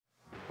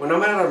When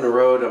I'm out on the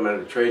road, I'm at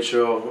a trade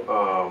show,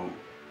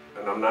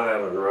 and I'm not out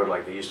on the road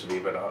like they used to be,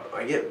 but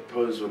I get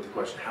posed with the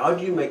question, how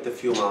do you make the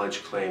fuel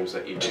mileage claims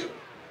that you do?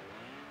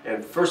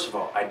 And first of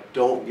all, I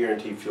don't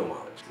guarantee fuel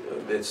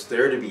mileage. It's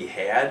there to be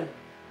had.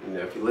 You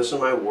know, if you listen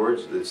to my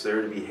words, it's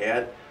there to be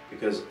had,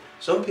 because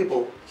some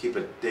people keep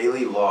a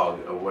daily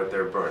log of what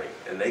they're burning,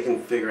 and they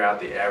can figure out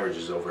the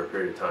averages over a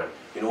period of time.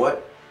 You know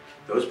what?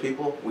 Those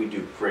people we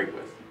do great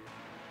with.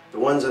 The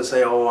ones that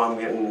say, oh, I'm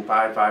getting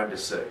 5 to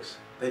 6.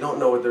 They don't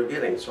know what they're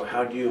getting, so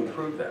how do you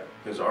improve that?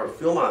 Because our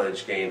fuel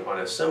mileage gain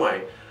on a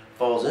semi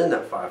falls in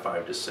that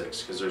 5 to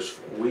 6, because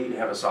we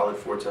have a solid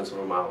 0.4 of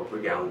a mile per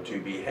gallon to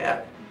be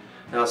had.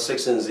 Now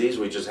 6NZs,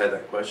 we just had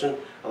that question.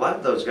 A lot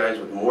of those guys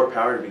with more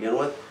power to begin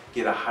with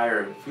get a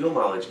higher fuel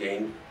mileage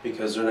gain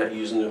because they're not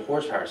using the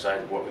horsepower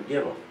side of what we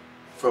give them.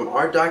 From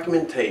our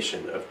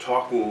documentation of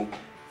talking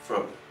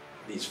from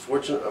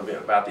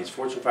about these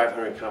Fortune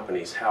 500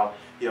 companies, how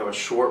you have a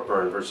short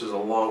burn versus a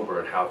long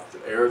burn, how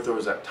the air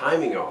throws that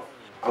timing off.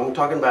 I'm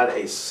talking about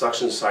a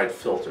suction side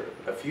filter.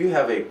 If you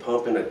have a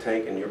pump in a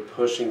tank and you're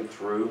pushing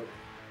through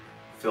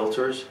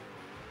filters,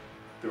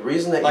 the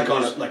reason that like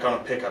on a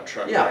pickup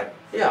truck, yeah, right?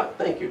 Yeah,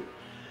 thank you.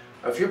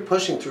 If you're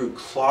pushing through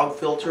clogged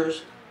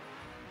filters,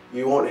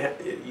 you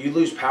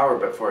lose power,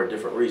 but for a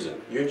different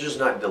reason. You're just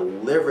not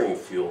delivering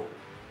fuel,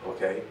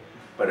 okay?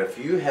 But if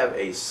you have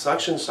a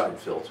suction side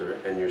filter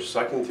and you're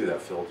sucking through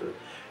that filter,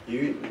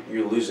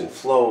 you're losing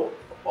flow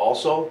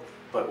also,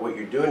 but what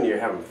you're doing, you're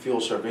having fuel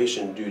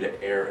starvation due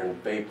to air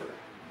and vapor,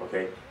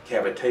 okay?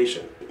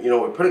 Cavitation. You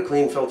know, we put a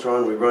clean filter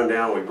on, we run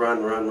down, we run,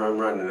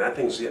 and that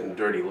thing's getting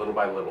dirty little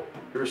by little.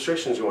 Your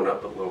restriction's going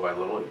up little by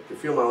little, your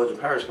fuel mileage and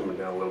power is coming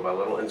down little by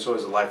little, and so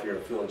is the life of your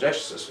fuel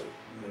injection system,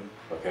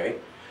 okay?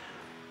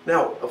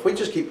 Now, if we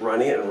just keep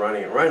running it and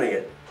running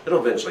it,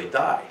 it'll eventually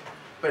die.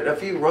 But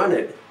if you run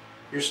it,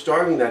 you're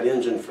starving that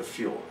engine for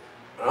fuel.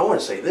 And I want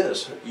to say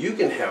this, you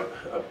can have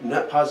a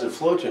net positive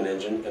flow to an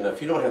engine, and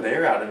if you don't have the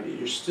air out of it,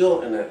 you're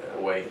still in a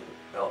way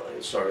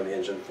starving the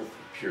engine for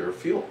pure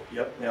fuel.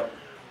 Yep.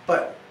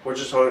 But we're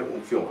just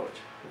talking fuel mileage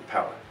and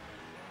power.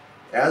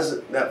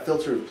 As that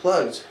filter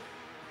plugs,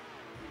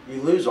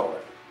 you lose all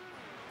that.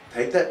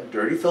 Take that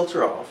dirty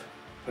filter off,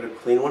 put a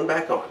clean one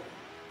back on.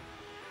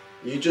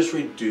 You just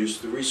reduce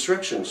the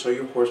restriction, so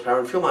your horsepower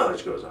and fuel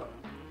mileage goes up.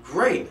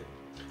 Great.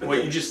 Well,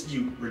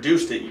 you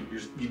reduced it.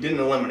 You didn't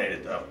eliminate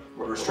it though.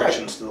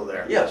 Restriction's still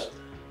there. Yes.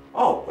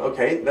 Oh,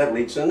 okay. That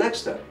leads to the next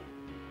step.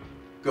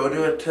 Go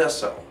to a test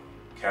cell.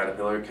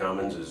 Caterpillar,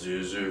 Cummins,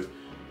 Isuzu.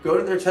 Go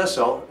to their test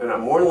cell, and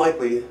more than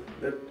likely,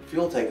 the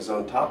fuel tank is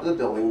on top of the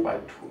building by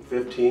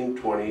 15,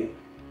 20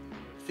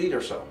 feet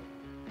or so.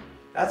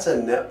 That's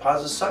a net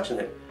positive suction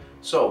hit.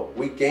 So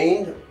we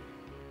gained.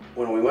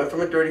 When we went from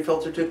a dirty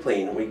filter to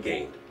clean, we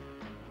gained.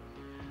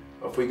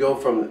 If we go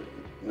from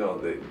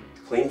the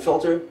clean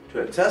filter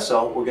to a test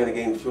cell, we're going to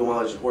gain fuel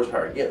mileage and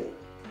horsepower again.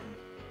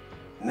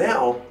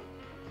 Now,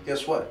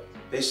 guess what?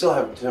 They still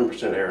have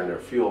 10% air in their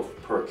fuel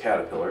per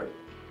Caterpillar.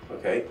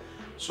 Okay,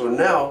 so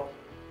now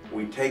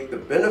we take the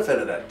benefit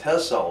of that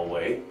test cell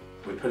away.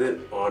 We put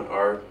it on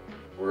our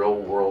real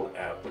world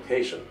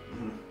application.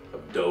 A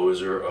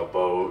dozer, a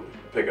boat,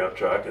 a pickup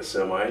truck, a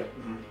semi.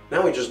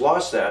 Now we just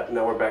lost that, and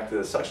now we're back to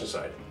the suction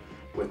side.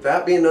 With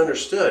that being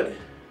understood,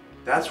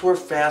 that's where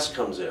FASS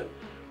comes in.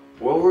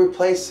 We'll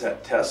replace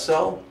that test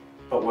cell,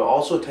 but we'll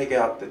also take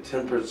out the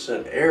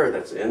 10% air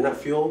that's in that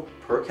fuel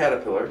per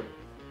Caterpillar.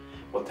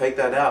 We'll take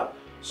that out.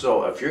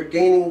 So if you're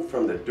gaining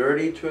from the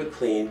dirty to a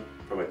clean,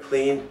 from a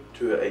clean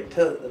to a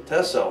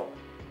test cell,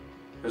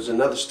 there's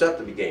another step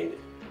to be gained.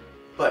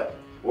 But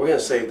we're going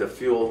to save the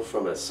fuel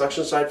from a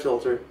suction side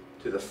filter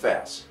to the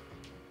FASS.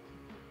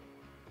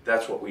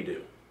 That's what we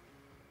do.